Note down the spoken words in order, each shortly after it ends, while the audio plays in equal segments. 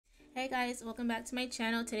Hey guys, welcome back to my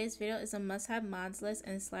channel. Today's video is a must-have mods list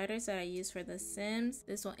and sliders that I use for The Sims.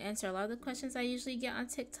 This will answer a lot of the questions I usually get on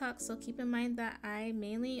TikTok, so keep in mind that I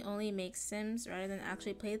mainly only make Sims rather than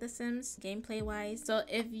actually play The Sims gameplay wise. So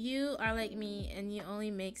if you are like me and you only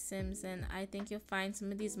make Sims, then I think you'll find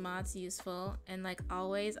some of these mods useful. And like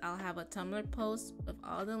always, I'll have a Tumblr post with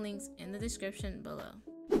all the links in the description below.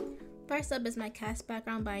 First up is my cast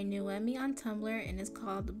background by Nuemi on Tumblr, and it's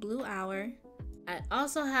called Blue Hour. I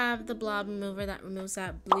also have the blob remover that removes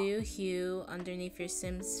that blue hue underneath your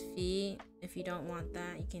Sim's feet. If you don't want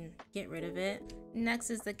that, you can get rid of it. Next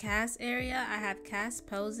is the cast area. I have cast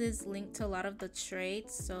poses linked to a lot of the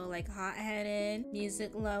traits, so like hot-headed,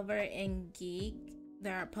 music lover, and geek.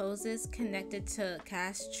 There are poses connected to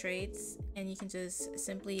cast traits, and you can just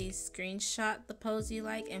simply screenshot the pose you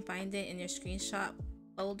like and find it in your screenshot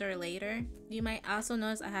folder later. You might also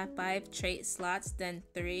notice I have 5 trait slots, then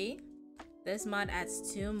 3. This mod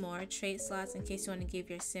adds 2 more trait slots in case you want to give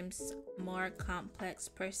your Sims more complex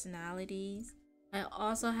personalities. I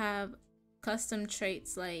also have custom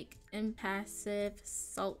traits like impassive,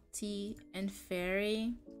 salty, and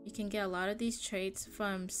fairy. You can get a lot of these traits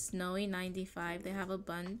from Snowy95. They have a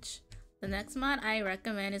bunch. The next mod I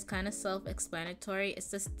recommend is kind of self-explanatory. It's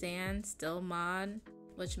the stand still mod,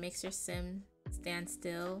 which makes your Sim stand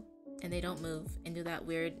still and they don't move and do that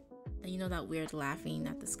weird, you know, that weird laughing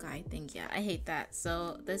at the sky thing. Yeah, I hate that.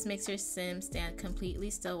 So this makes your Sim stand completely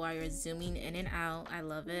still while you're zooming in and out. I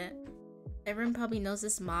love it. Everyone probably knows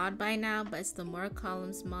this mod by now, but it's the more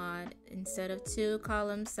columns mod. Instead of 2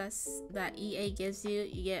 columns that EA gives you,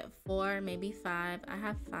 you get 4, maybe 5. I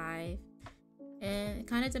have 5. And it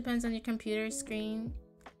kind of depends on your computer screen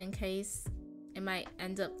in case it might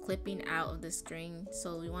end up clipping out of the screen.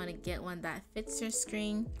 So we want to get one that fits your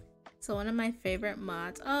screen. So one of my favorite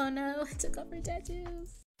mods, oh no, I took off her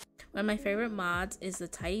tattoos. One of my favorite mods is the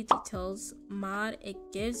Tidy Details mod. It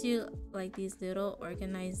gives you like these little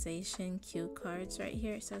organization cue cards right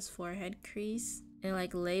here. It says forehead crease. It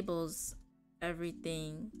like labels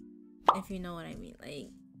everything, if you know what I mean. Like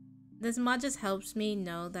this mod just helps me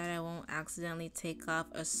know that I won't accidentally take off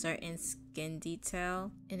a certain skin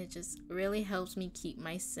detail. And it just really helps me keep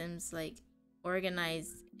my Sims like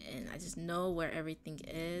organized and I just know where everything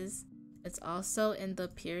is. It's also in the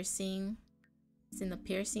piercing. It's in the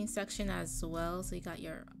piercing section as well. So you got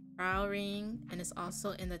your brow ring, and it's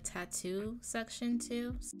also in the tattoo section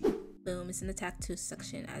too. Boom, it's in the tattoo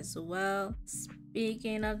section as well.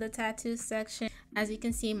 Speaking of the tattoo section, as you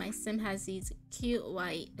can see, my Sim has these cute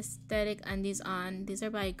white aesthetic undies on. These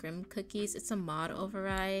are by Grim Cookies. It's a mod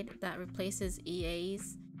override that replaces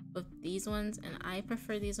EA's with these ones, and I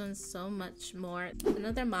prefer these ones so much more.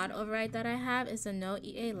 Another mod override that I have is the no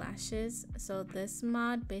EA lashes. So this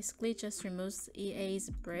mod basically just removes EA's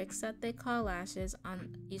bricks that they call lashes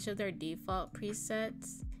on each of their default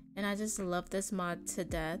presets, and I just love this mod to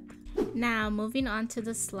death. Now moving on to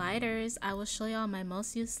the sliders, I will show y'all my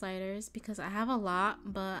most used sliders because I have a lot,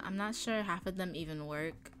 but I'm not sure half of them even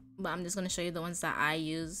work. But I'm just going to show you the ones that I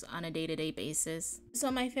use on a day-to-day basis.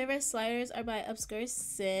 So my favorite sliders are by Obscure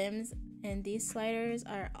Sims, and these sliders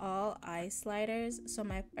are all eye sliders. So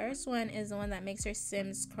my first one is the one that makes your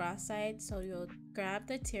Sims cross-eyed. So you'll grab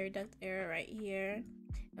the tear duct area right here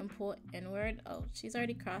and pull inward. Oh, she's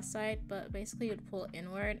already cross-eyed, but basically you'd pull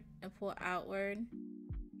inward and pull outward.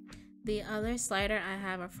 The other slider I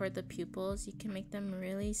have are for the pupils. You can make them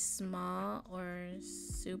really small or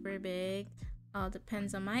super big. All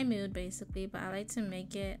depends on my mood basically, but I like to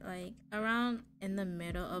make it like around in the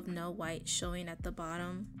middle of no white showing at the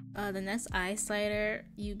bottom. The next eye slider,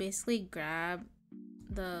 you basically grab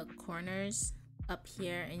the corners up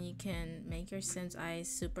here and you can make your Sim's eyes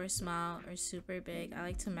super small or super big. I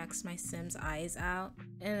like to max my Sim's eyes out.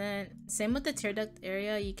 And then same with the tear duct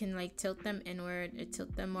area, you can like tilt them inward or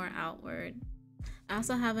tilt them more outward. I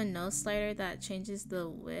also have a nose slider that changes the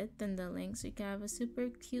width and the length, so you can have a super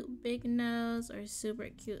cute big nose or a super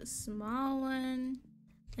cute small one.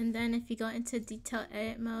 And then if you go into detail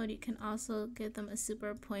edit mode, you can also give them a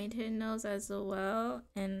super pointed nose as well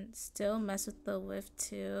and still mess with the width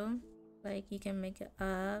too. Like you can make it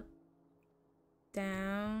up,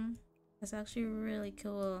 down. That's actually really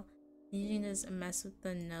cool. You can just mess with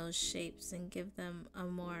the nose shapes and give them a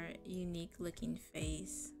more unique looking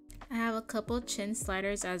face. I have a couple chin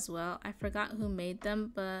sliders as well. I forgot who made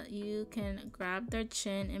them, but you can grab their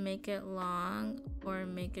chin and make it long or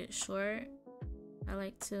make it short. I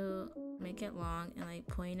like to make it long and like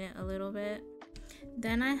point it a little bit.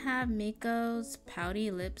 Then I have Miko's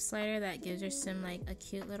pouty lip slider that gives your Sim like a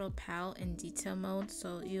cute little pout in detail mode.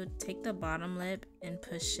 So you would take the bottom lip and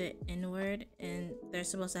push it inward, and they're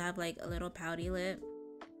supposed to have like a little pouty lip.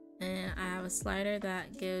 And I have a slider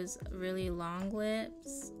that gives really long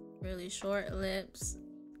lips, really short lips.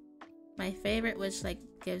 My favorite, which like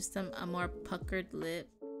gives them a more puckered lip.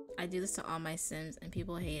 I do this to all my Sims and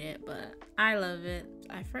people hate it, but I love it.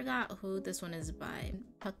 I forgot who this one is by.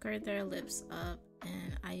 Pucker their lips up,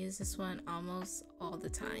 and I use this one almost all the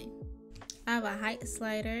time. I have a height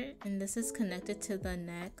slider, and this is connected to the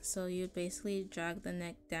neck, so you basically drag the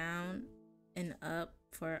neck down and up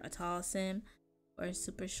for a tall Sim or a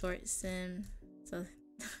super short Sim.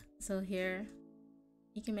 So here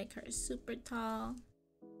you can make her super tall,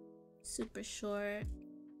 super short.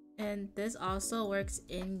 And this also works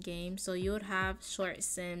in game, so you would have short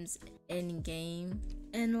Sims in game.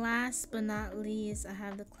 And last but not least, I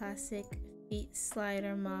have the classic feet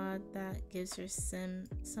slider mod that gives your Sim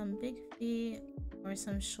some big feet or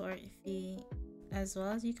some short feet, as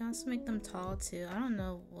well as you can also make them tall too. I don't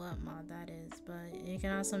know what mod that is, but you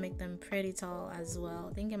can also make them pretty tall as well.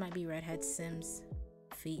 I think it might be Redhead Sims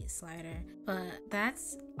feet slider. But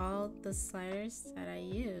that's all the sliders that I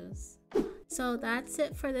use. So that's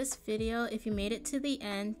it for this video. If you made it to the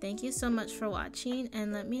end, thank you so much for watching,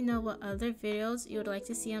 and let me know what other videos you would like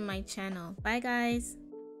to see on my channel. Bye guys!